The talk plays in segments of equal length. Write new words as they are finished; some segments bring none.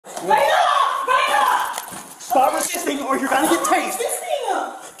Stop resisting or you're gonna get tased.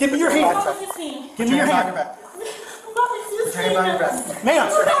 Give me your hand. Give me your hand. Ma'am.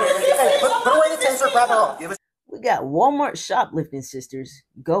 Hey, put away the taser, grab her off. We got Walmart shoplifting sisters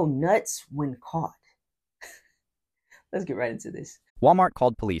go nuts when caught. Let's get right into this. Walmart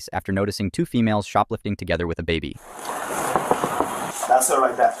called police after noticing two females shoplifting together with a baby. That's her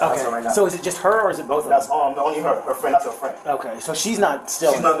right there. Okay. Right now. So is it just her or is it both of them? That's only her. Her friend. That's her friend. Okay. So she's not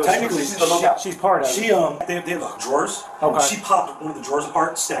still. She's not Technically, she's the lookout. She's part of it. They have drawers. Okay. She popped one of the drawers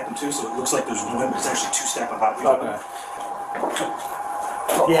apart, stacked them two, so it looks like there's one, but it's actually two stacked on top of each other. Okay.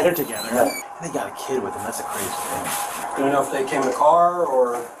 Yeah, they're together. Yeah. They got a kid with them. That's a crazy thing. Do we know if they came in a car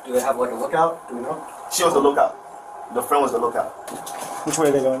or do they have like a lookout? Do we know? She was the lookout. The friend was the lookout. Which way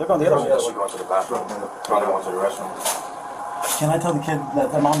are they going? They're going the other way. She's going to the bathroom. Probably going to the restroom. Can I tell the kid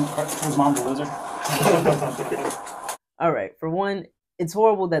that his mom's a loser? All right, for one, it's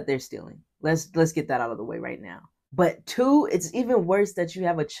horrible that they're stealing. Let's get that out of the way right now. But two, it's even worse that you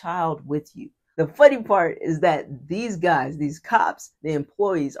have a child with you. The funny part is that these guys, these cops, the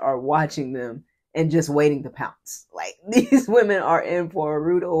employees are watching them and just waiting to pounce. Like, these women are in for a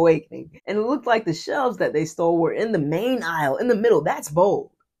rude awakening. And it looked like the shelves that they stole were in the main aisle, in the middle. That's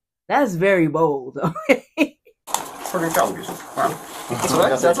bold. That's very bold, okay? For child abuse. That's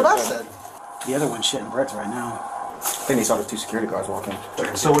what I said. The other one's shitting bricks right now. I think they saw the two security guards walking.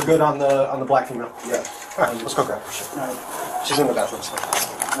 So we're good on the black female? Yeah. All right, let's go grab her. Shit. All right. She's in the bathroom. So.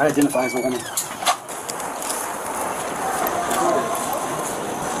 I identify as a woman.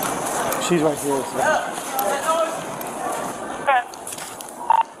 She's right here. So.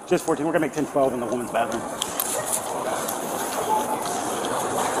 Just 14. We're going to make 10-12 in the woman's bathroom. 10-4.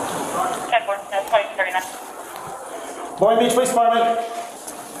 That's 2039. Boynton Beach Police Department.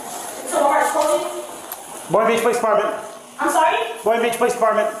 So Walmart's closing? Boynton Beach Police Department. I'm sorry? Boynton Beach Police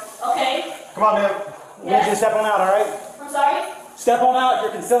Department. Okay. Come on, ma'am. We need you to step on out, all right? I'm sorry? Step on out.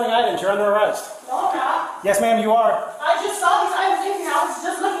 You're concealing items. You're under arrest. No, I'm not. Yes, ma'am, you are. I just saw these items in here. I was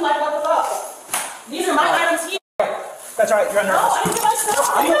just looking like, what the fuck? These are my items here. That's all right. You're under No, arrest. I didn't get my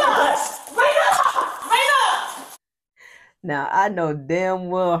stuff. I'm under arrest. Now, I know damn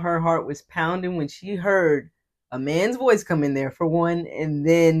well her heart was pounding when she heard a man's voice come in there, for one, and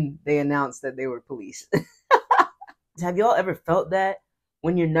then they announced that they were police. Have y'all ever felt that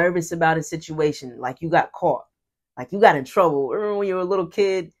when you're nervous about a situation, like you got caught, like you got in trouble? Remember when you were a little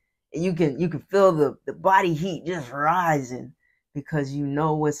kid and you can feel the body heat just rising because you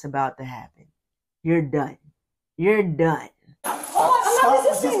know what's about to happen. You're done. You're done. Oh, I'm not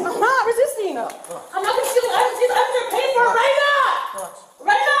resisting. I'm not resisting. I'm not concealing items. These items are paid for right now.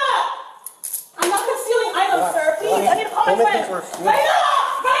 Right now. I'm not concealing items, sir. Please, I need to call my friend. Right now.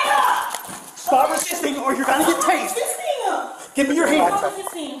 Right now. Stop resisting or you're gonna get tased. Give me your hand. I'm not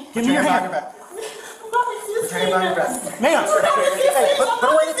resisting. Give me your hand. I'm not resisting. Ma'am. Hey, put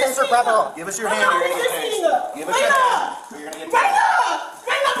away the taser, grab her off. Give us your hand. I'm You're not going to get tased. resisting. Give us Right your now. hand. You're going to get tased. Right now.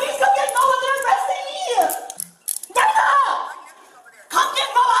 Right now. Please come get Noah. They're arresting me. Right now. Come get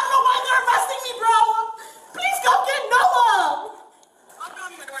Noah. I don't know why they're arresting me, bro. Please come get Noah.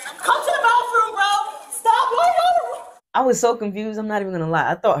 Come to the bathroom, bro. Stop. I was so confused, I'm not even gonna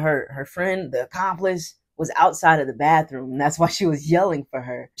lie. I thought her friend, the accomplice, was outside of the bathroom, and that's why she was yelling for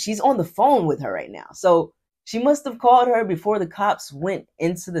her. She's on the phone with her right now. So she must have called her before the cops went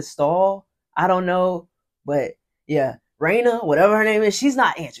into the stall. I don't know. But yeah, Raina, whatever her name is, she's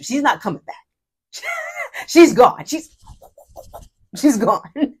not answering. She's not coming back. She's gone. She's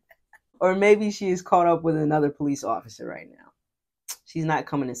gone. Or maybe she is caught up with another police officer right now. She's not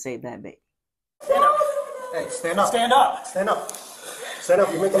coming to save that baby. Hey, stand up. Stand up. Stand up. Stand up.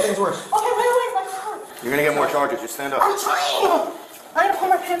 You're making things worse. Okay, wait, my car. You're going to get more charges. Just stand up. I'm trying. I gotta pull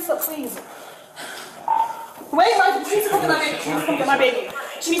my pants up, please. Wait, she needs to come get my baby. She needs to come get my baby.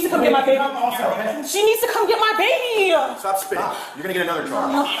 She needs to come get my baby. She needs to come get my baby. Stop spitting. You're going to get another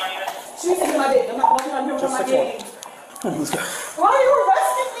charge. She needs to get my baby. I'm not walking on here with my baby. Let's go. Why are you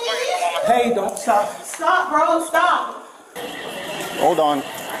arresting me? Hey, don't stop. Stop, bro. Stop. Hold on.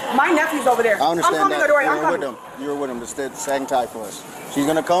 My nephew's over there. I understand I'm coming, that. Adore. You I'm were coming. with him. You were with him. Just hang tight for us. She's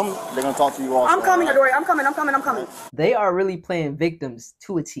going to come. They're going to talk to you also. I'm coming, Adore. I'm coming. They are really playing victims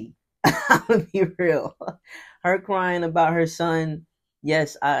to a T. I'm gonna be real. Her crying about her son.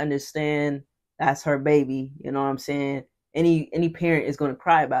 Yes, I understand. That's her baby. You know what I'm saying? Any parent is going to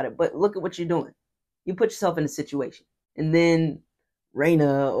cry about it. But look at what you're doing. You put yourself in a situation. And then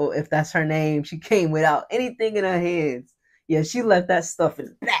Raina, or if that's her name, she came without anything in her hands. Yeah, she left that stuff in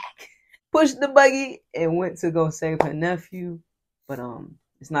the back. Pushed the buggy and went to go save her nephew. But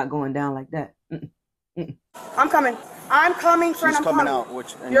it's not going down like that. I'm coming. I'm coming, friend. She's I'm coming coming.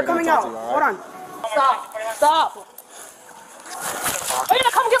 out. You're coming out. Hold on. Stop. Stop. Oh, yeah,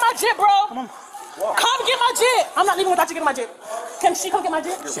 come get my jit, bro. Come on. Come get my jit. I'm not leaving without you getting my jit. Can she come get my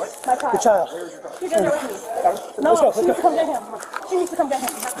jit? My child. Your child. She's in there with me. No, she needs to come get him. She needs to come get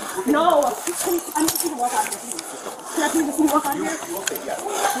him. No. I need to see him walk out here. Can I please see him walk out here?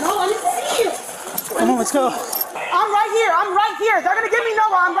 No, I need to see you. Come on, let's go. I'm right here. I'm right here. They're going to give me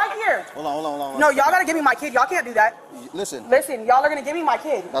Noah. I'm right here. Hold on. No, y'all got to give me my kid. Y'all can't do that. Listen, y'all are going to give me my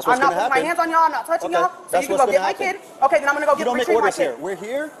kid. That's I'm what's not gonna putting my happen. hands on y'all. I'm not touching y'all. So That's you can what's go get gonna my happen. kid. Okay, then I'm going to go you don't make retrieve my orders kid. here. We're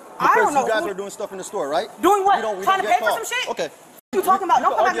here I don't because know you guys who- are doing stuff in the store, right? Doing what? We don't Trying to get pay for caught. some shit? Okay. What you talking about?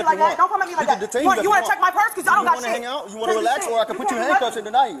 Don't come at me like that. Don't come at me like that. detain You want to check my purse? Because I don't got You shit. want to hang out? You want to relax, or I can put you in handcuffs and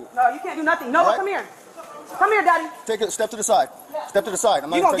deny you? No, you can't do nothing. Noah, All right. come here. Come here, daddy. Take a step to the side. Step to the side. I'm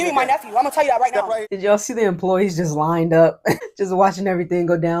not You going to give me my nephew. I'm going to tell you that right Step now. right. Did y'all see the employees just lined up, just watching everything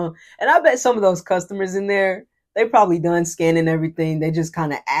go down? And I bet some of those customers in there, they probably done scanning everything. They just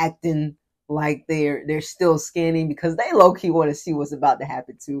kind of acting like they're still scanning because they low key want to see what's about to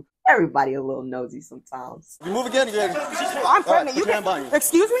happen too. Everybody a little nosy sometimes. You move again. I'm pregnant. You can't.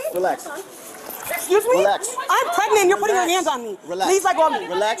 Excuse me? Relax. Excuse me? Relax. I'm pregnant and you're putting your hands on me. Relax. Please let go of me.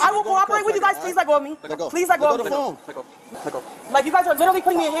 Relax. I will cooperate with you guys. Please let go of me. Let go. Please let go of Let me. go of the phone. Like you guys are literally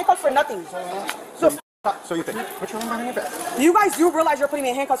putting me in handcuffs for nothing. So you think? Put your arm behind your back. You guys do realize you're putting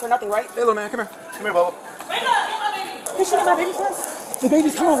me in handcuffs for nothing, right? Hey, little man, come here. Come here, Bubba. Can she get my baby first? The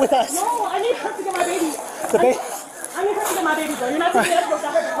baby's coming with us. No, I need her to get my baby. The baby. I need her to get my baby, bro. You're not taking that close.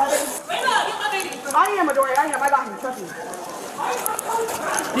 I get my baby. I am, Adore. I am. I got him. Trust me.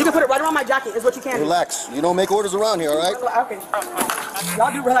 You can put it right around my jacket is what you can do. Relax. You don't make orders around here, all right? Okay.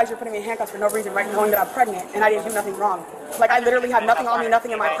 Y'all do realize you're putting me in handcuffs for no reason, right? Knowing that I'm pregnant and I didn't do nothing wrong. Like, I literally had nothing on me,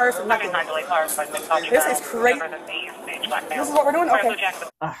 nothing in my purse, nothing. This is crazy. This is what we're doing? Okay.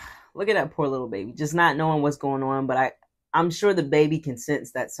 Look at that poor little baby, just not knowing what's going on. But I'm sure the baby can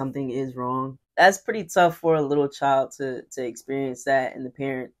sense that something is wrong. That's pretty tough for a little child to experience that, and the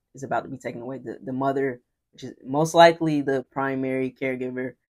parent is about to be taken away. The mother, which is most likely the primary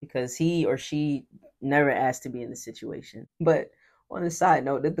caregiver, because he or she never asked to be in the situation. But on a side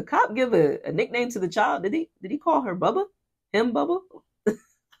note, did the cop give a nickname to the child? Did he call her Bubba? Him Bubba?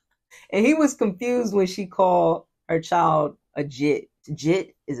 And he was confused when she called her child a jit.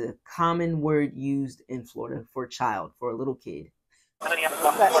 Jit is a common word used in Florida for child, for a little kid.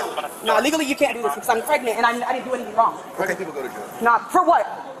 No, legally you can't do this because I'm pregnant and I didn't do anything wrong. Pregnant people go to jail. Nah, for what?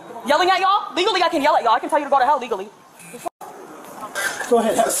 Yelling at y'all? Legally I can yell at y'all. I can tell you to go to hell legally. Go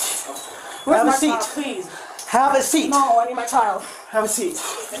ahead. Have a seat. Have a seat. Please. Have a seat. No, I need my child. Have a seat.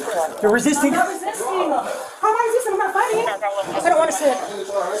 You're resisting. I'm not resisting. How am I resisting? I'm not fighting. I don't want to sit.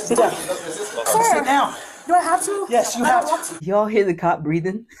 Sit down. Sir, Sit down. do I have to? Yes, you have to. Y'all hear the cop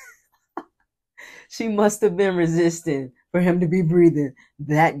breathing? She must have been resisting for him to be breathing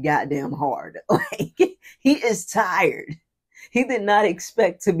that goddamn hard. Like, he is tired. He did not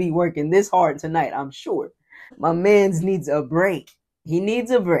expect to be working this hard tonight, I'm sure. My man's needs a break. He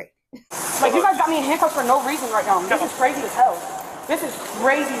needs a break. Like, you guys got me in handcuffs for no reason right now. This is crazy as hell. This is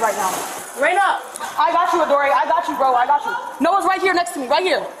crazy right now. Raina, I got you, Adore. I got you, bro. I got you. Noah's right here next to me, right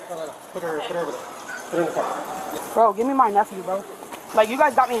here. Put her over there. Put her in the car. Bro, give me my nephew, bro. Like, you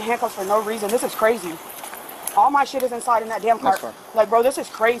guys got me in handcuffs for no reason. This is crazy. All my shit is inside in that damn car. Like, bro, this is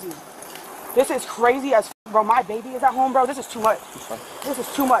crazy. This is crazy as bro. My baby is at home, bro. This is too much. This is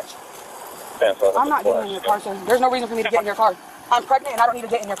too much. I'm not getting in your car, sir. There's no reason for me to get in your car. I'm pregnant and I don't need to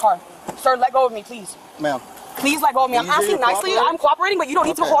get in your car. Sir, let go of me, please. Ma'am. Please let go of me. I'm asking nicely. I'm cooperating, but you don't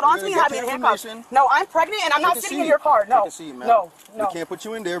need to hold on to me and have me in handcuffs. No, I'm pregnant and I'm not sitting in your car. No, no. We can't put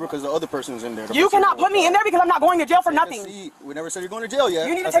you in there because the other person's in there. You cannot put me in there because I'm not going to jail for nothing. We never said you're going to jail yet.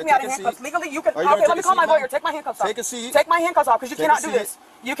 You need to take me out of handcuffs. Legally, you can. Okay, let me call my lawyer. Take my handcuffs off. Take a seat. Take my handcuffs off because you cannot do this.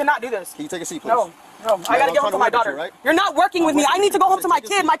 You cannot do this. Can you take a seat, please? No. I gotta get home to my daughter. You're not working with me. I need to go home to my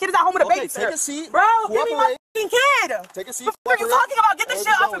kid. My kid is at home with a baby. Take a seat. Bro, give me my fucking kid. Take a seat. What are you talking about? Get this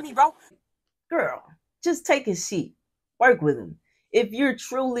shit off of me, bro. Girl, just take a seat. Work with him. If you're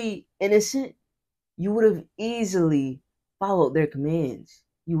truly innocent, you would have easily followed their commands.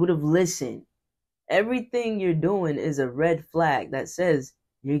 You would have listened. Everything you're doing is a red flag that says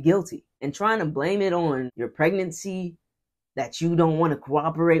you're guilty. And trying to blame it on your pregnancy, that you don't want to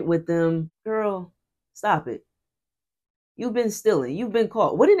cooperate with them, girl, stop it. You've been stealing. You've been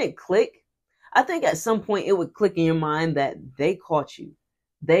caught. Wouldn't it click? I think at some point it would click in your mind that they caught you.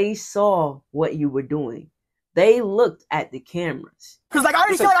 They saw what you were doing. They looked at the cameras. Because, like, I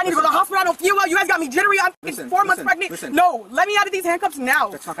already said I need to go to the hospital. I don't feel well. You guys got me jittery. I'm 4 months pregnant. No, let me out of these handcuffs now.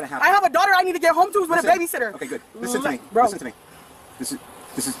 That's not going to happen. I have a daughter I need to get home to with a babysitter. Okay, good. Listen to me. Bro. Listen to me.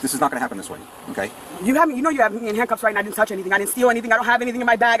 This is not going to happen this way, okay? You have me in handcuffs right now. I didn't touch anything. I didn't steal anything. I don't have anything in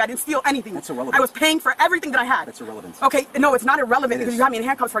my bag. I didn't steal anything. That's irrelevant. I was paying for everything that I had. That's irrelevant. Okay, no, it's not irrelevant because you have me in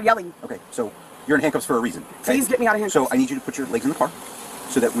handcuffs for yelling. Okay, so you're in handcuffs for a reason. Okay? Please get me out of handcuffs. So I need you to put your legs in the car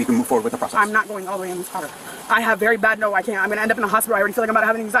so that we can move forward with the process. I'm not going all the way in this car. I have very bad, no, I can't. I'm going to end up in a hospital. I already feel like I'm about to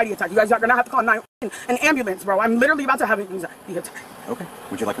have an anxiety attack. You guys are going to have to call an ambulance, bro. I'm literally about to have an anxiety attack. Okay.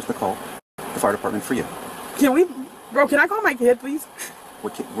 Would you like us to call the fire department for you? Can we, bro, can I call my kid, please?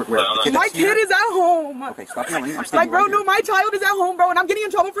 What kid? Where? My kid is at home. Okay, stop yelling. I'm like, bro, right no, here. my child is at home, bro, and I'm getting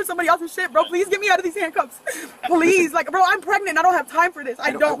in trouble for somebody else's shit, bro. Please get me out of these handcuffs. Please. Like, bro, I'm pregnant. I don't have time for this.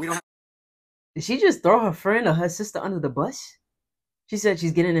 I don't. Did she just throw her friend or her sister under the bus? She said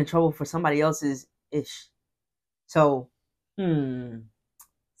she's getting in trouble for somebody else's ish. So,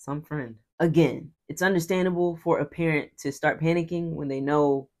 some friend. Again, it's understandable for a parent to start panicking when they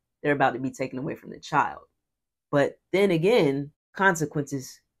know they're about to be taken away from the child. But then again,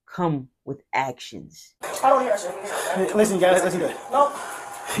 consequences come with actions. I don't hear shit. Hey, listen, guys, listen to it. No.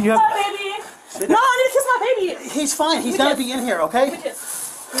 You have... My baby. No, I need to kiss my baby. He's fine. He's got to be in here, okay?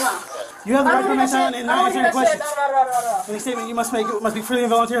 No. You have the right to remain silent and not answer any questions. No. Any statement you must make must be freely and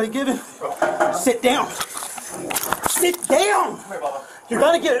voluntarily given. Sit down. Sit down. You're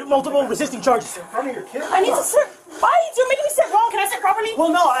gonna get multiple resisting charges. In front of your kid? I need to sit. Why are you making me sit wrong? Can I sit properly? Well,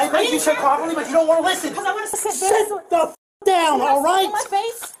 no, I think you sit properly, but you don't want to listen. Because I want to sit the down, all right? My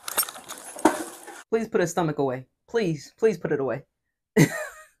face. Please put his stomach away. Please put it away.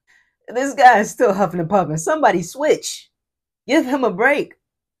 This guy is still huffing and puffing. Somebody switch. Give him a break.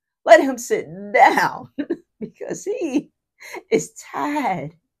 Let him sit down because he is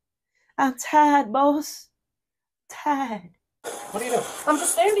tired. I'm tired, boss. Tired. What are you doing? I'm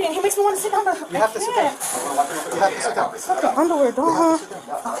just standing. He makes me want to sit down. You have to sit down. You have to sit down. Fuck the underwear, don't.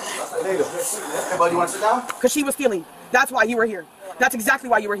 There you go. Hey, bud, you want to sit down? Because she was stealing. That's why you were here. That's exactly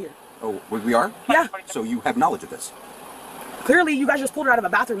why you were here. Oh, we are? Yeah. So you have knowledge of this? Clearly, you guys just pulled her out of a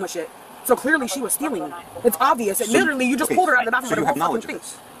bathroom with shit. So clearly, she was stealing. It's obvious. Literally, you just pulled her out of the bathroom so with you a have whole knowledge fucking of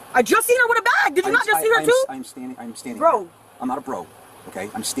thing. this? I just seen her with a bag. Did you not just see her too? I'm standing. Bro. I'm not a bro. Okay?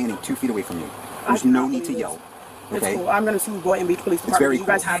 I'm standing 2 feet away from you. There's no need to yell. Okay? It's cool. I'm gonna sue Boynton Beach Police Department. Very You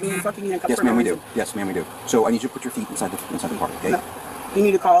guys cool. have me in fucking handcuffs. Yes, for no ma'am, we do. reason. Yes, ma'am, we do. So I need you to put your feet inside the car, okay? No. You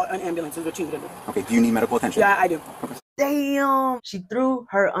need to call an ambulance. Is what you need to do. Okay, do you need medical attention? Yeah, I do. Okay. Damn. She threw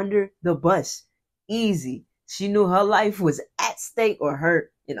her under the bus. Easy. She knew her life was at stake, or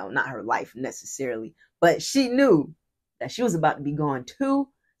her, not her life necessarily, but she knew that she was about to be gone too.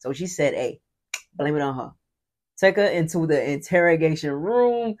 So she said, hey, blame it on her. Take her into the interrogation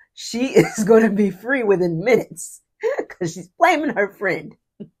room. She is going to be free within minutes because she's blaming her friend.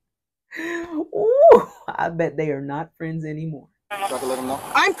 Ooh, I bet they are not friends anymore. So I can let them know?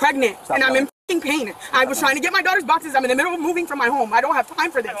 I'm pregnant and I'm in fucking pain. I was trying to get my daughter's boxes. I'm in the middle of moving from my home. I don't have time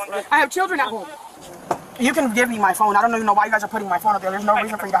for this. I have children at home. You can give me my phone. I don't even know why you guys are putting my phone up there. There's no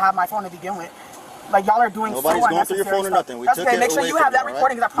reason for you to have my phone to begin with. Like, y'all are doing Nobody's so going through your phone or stuff. nothing. We That's took okay. it Make sure away you from have that you,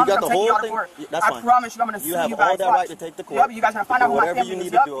 recording, because I promise I'm taking you out of court. That's fine. I promise you I'm going to sue you guys. You have all that right to take the court. Yep, you guys are going to find out who my Whatever family you is.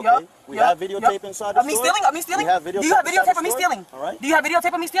 need to do, okay? We have videotape inside the Of me store. stealing? Of me stealing? We have videotape Do you have videotape of me inside the stealing? store? All right. Do you have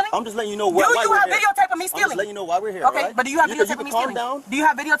videotape of me stealing? I'm just letting you know why we're here. Do you have videotape of me I'm stealing? just letting you know why we're here, Okay, right? but do you have videotape of me stealing? Calm down. Do you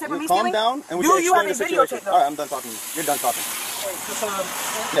have videotape of me stealing? Calm down, and we Do can you have explain a the situation. videotape? All right, I'm done talking to you. You're done talking.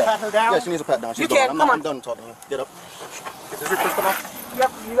 Pat her down? Yeah, she needs a pat down. She's You can, gone. come on. I'm done talking to you. Get up. Is this your first come off?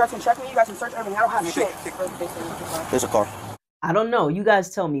 You guys can check me. You guys can search everything. I don't have shit. There's a car. I don't know. You guys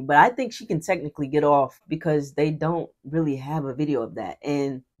tell me, but I think she can technically get off because they don't really have a video of that.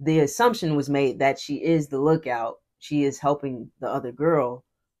 And the assumption was made that she is the lookout. She is helping the other girl.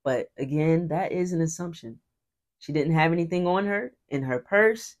 But again, that is an assumption. She didn't have anything on her, in her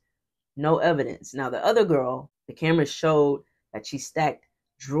purse, no evidence. Now, the other girl, the camera showed that she stacked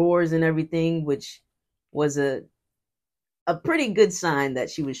drawers and everything, which was a pretty good sign that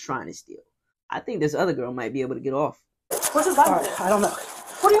she was trying to steal. I think this other girl might be able to get off. What's his godson? I don't know.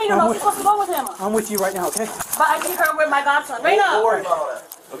 What do you mean you're not supposed to go with him? I'm with you right now, okay? But I think her with my godson. Raina! Don't worry about all that.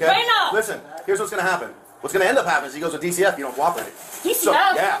 Okay? Raina! Listen, here's what's going to happen. What's going to end up happening is he goes to DCF, you don't cooperate. DCF? So,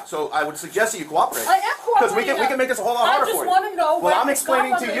 yeah, so I would suggest that you cooperate. I am cooperating. Because we can make this a whole lot harder for you. I just want to know Well, where I'm his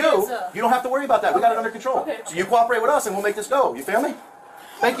explaining to godmother you, is. you don't have to worry about that. We got it under control. Okay. So you cooperate with us and we'll make this go. You feel me?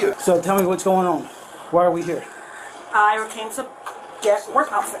 Thank you. So tell me what's going on. Why are we here? I came to get work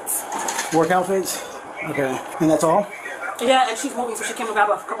outfits. Work outfits? Okay. And that's all? Yeah, and she's moving, so she came and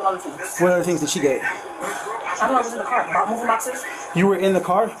grabbed a couple other things. What other things did she get? I don't know, I was in the car. About moving boxes. You were in the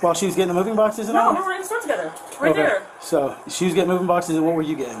car while she was getting the moving boxes and all? No, we were in the store together. Right there. So she was getting moving boxes, and what were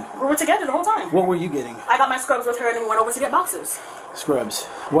you getting? We were together the whole time. What were you getting? I got my scrubs with her and then we went over to get boxes. Scrubs.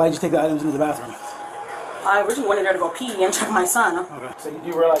 Why did you take the items into the bathroom? I originally went in there to go pee and check my son. Okay. So you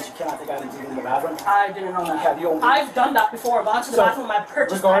do realize you cannot take items in the bathroom? I didn't know that. Have you on I've done that before. I've gone to the bathroom and I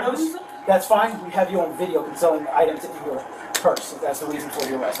purchased items. That's fine. We have you on video concealing items in your purse. That's the reason for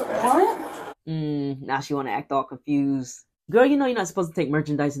your arrest, okay? What? Now she want to act all confused. Girl, you know you're not supposed to take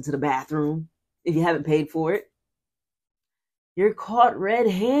merchandise into the bathroom if you haven't paid for it. You're caught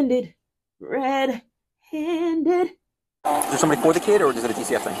red-handed. Red-handed. Is there somebody for the kid, or is it a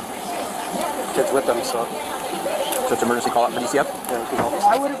DCF thing? Kid's with them, so. So it's emergency call out for DCF?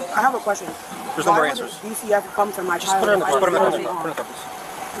 Yeah, I have a question. There's no more Why answers. would DCF come to my just child? put her in the car. Put him in the car.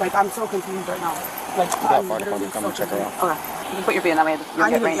 Like, I'm so confused right now. Like, I'm literally so confused. Okay. You can put your feet in that way. I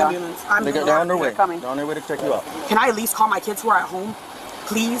need an ambulance. They're on their way. Coming. They're on their way to check you out. Can I at least call my kids who are at home?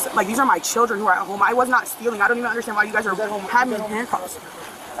 Please? Like, these are my children who are at home. I was not stealing. I don't even understand why you guys are having me in handcuffs.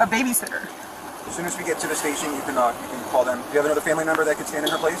 A babysitter. As soon as we get to the station, you can call them. Do you have another family member that could stand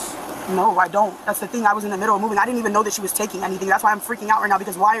in her place? No, I don't. That's the thing. I was in the middle of moving. I didn't even know that she was taking anything. That's why I'm freaking out right now,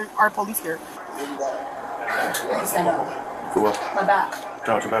 because why are police here? Stand up. For what? My back.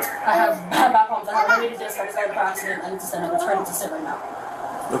 What's your back? I have bad back problems. I needed this. I decided by accident. I need to stand up. It's ready to sit right now.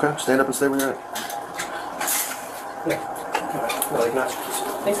 Okay, stand up and stay where you're at.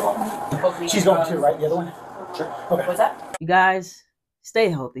 Thanks a lot. She's going too, right? The other one? Sure. Okay. What's that? You guys, stay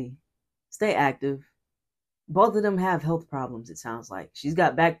healthy. Stay active. Both of them have health problems, it sounds like. She's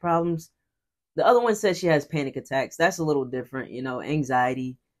got back problems. The other one says she has panic attacks. That's a little different, you know,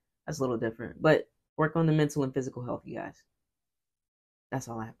 anxiety. That's a little different. But work on the mental and physical health, you guys. That's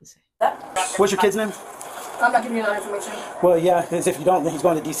all I have to say. What's your kid's name? I'm not giving you that information. Well, yeah, because if you don't, then he's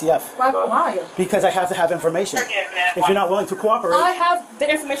going to DCF. Why? Because I have to have information. If you're not willing to cooperate... I have the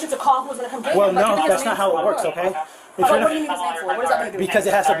information to call who's going to come get Well, him. no, that's not how it works, okay? If What you're do you need his name for? What is that going to do? because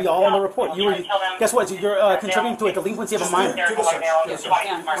it has to be all in the report. Guess what? You're contributing to a delinquency of a minor.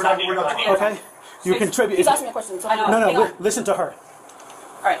 Okay? You contribute. He's asking me a question. So No, listen to her.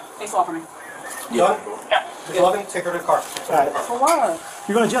 All right, thanks a lot for me. Yeah. Take her to the car. All right. For what?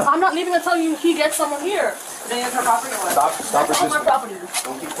 You're going to jail. I'm not leaving until he gets someone here. Then it's her property or what? Stop That's all my property.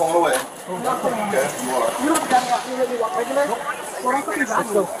 Don't keep pulling away. I'm not pulling away. Okay, you are. You don't have to walk. You really walk regular? Well, don't fucking drive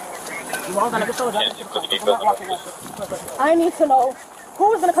me. Well, then I can still drive. I'm not walking like I need to know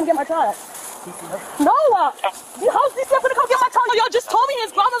who is going to come get my child. No! How's DCF going to come get my child? Y'all just told me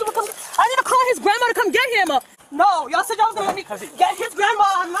his grandmother would come. I need to call his grandma to come get him. No, y'all said y'all was going to let me get his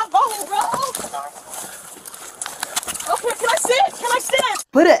grandma. I'm not going, bro. Okay, can I sit? Can I sit?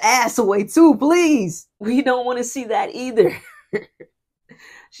 Put her ass away too, please. We don't want to see that either.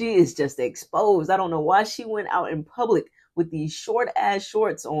 She is just exposed. I don't know why she went out in public with these short ass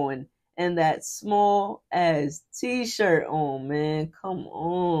shorts on and that small ass t-shirt on, man. Come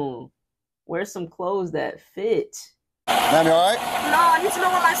on. Wear some clothes that fit. Ma'am, you alright? No, I need to know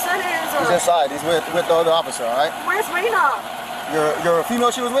where my son is. He's inside. He's with the other officer, alright? Where's Raina? You're a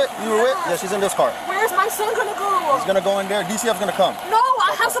female she was with? You were with? Yeah, she's in this car. Where's my son gonna go? He's gonna go in there. DCF's gonna come. No,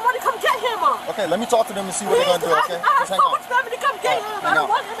 I have somebody come get him. Okay, let me talk to them and see what they're gonna do, okay? I have Just hang so on. much family to come get him. I don't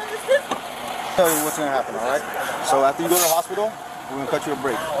want him in this business. Tell you what's gonna happen, alright? So after you go to the hospital, we're gonna cut you a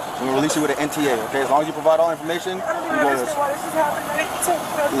break. We're gonna release you with an NTA, okay? As long as you provide all information, I don't you even go understand why this is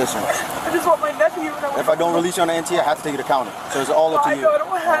happening. listen. I just want my nephew. If I don't release you on the NTA, I have to take you to county. So it's all up to you. I don't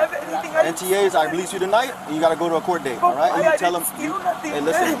have anything. NTAs, I release you tonight, and you gotta go to a court date, alright? And you tell them, hey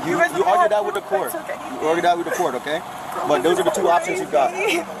listen, you argue that with the court. You argue that with the court, okay? But those are the two options you've got.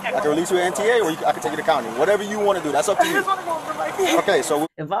 I can release you an NTA, or I can take you to county. Whatever you want to do, that's up to you. Okay, so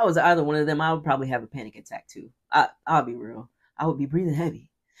If I was either one of them, I would probably have a panic attack too. I'll be real. I would be breathing heavy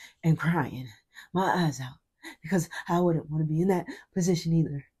and crying my eyes out because I wouldn't want to be in that position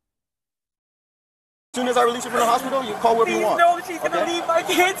either. as soon as I release you from the hospital, you call wherever you want. No, she's gonna leave my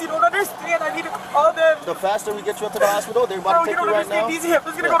kids. You don't understand. I need to call them. The faster we get you up to the hospital, they're about to take you right now. These hips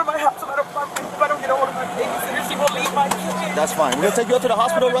is gonna go to my house. If I don't get a hold of my babysitter, she will leave my kids. That's fine. We're gonna take you up to the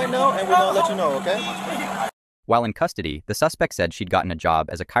hospital right now, and we're gonna let you know, okay? While in custody, the suspect said she'd gotten a job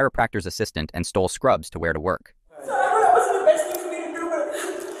as a chiropractor's assistant and stole scrubs to wear to work. That wasn't the best thing for me to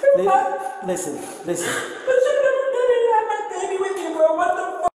do, but... Listen. But you never did it. I had my baby with you, bro. What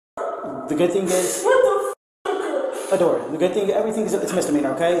the fuck? The good thing is... What the fuck? Adore. The good thing, everything is it's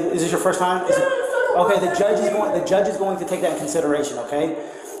misdemeanor, okay? Is this your first time? Okay, the judge is going to take that in consideration, okay?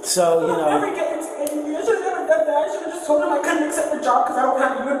 So, you know... I never get it. I should have never done that. I should have just told him I couldn't accept the job because I don't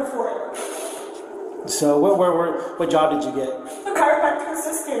have a uniform. So, what job did you get? A chiropractic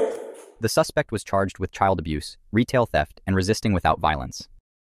assistant. The suspect was charged with child abuse, retail theft, and resisting without violence.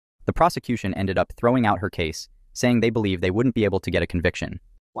 The prosecution ended up throwing out her case, saying they believe they wouldn't be able to get a conviction.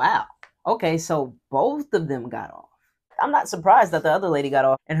 Wow. Okay, so both of them got off. I'm not surprised that the other lady got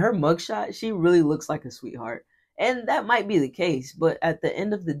off. And her mugshot, she really looks like a sweetheart. And that might be the case, but at the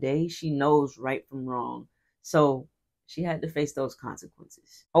end of the day, she knows right from wrong. So she had to face those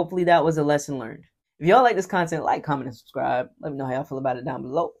consequences. Hopefully that was a lesson learned. If y'all like this content, like, comment, and subscribe. Let me know how y'all feel about it down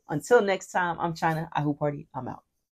below. Until next time, I'm China. iHoop Party. I'm out.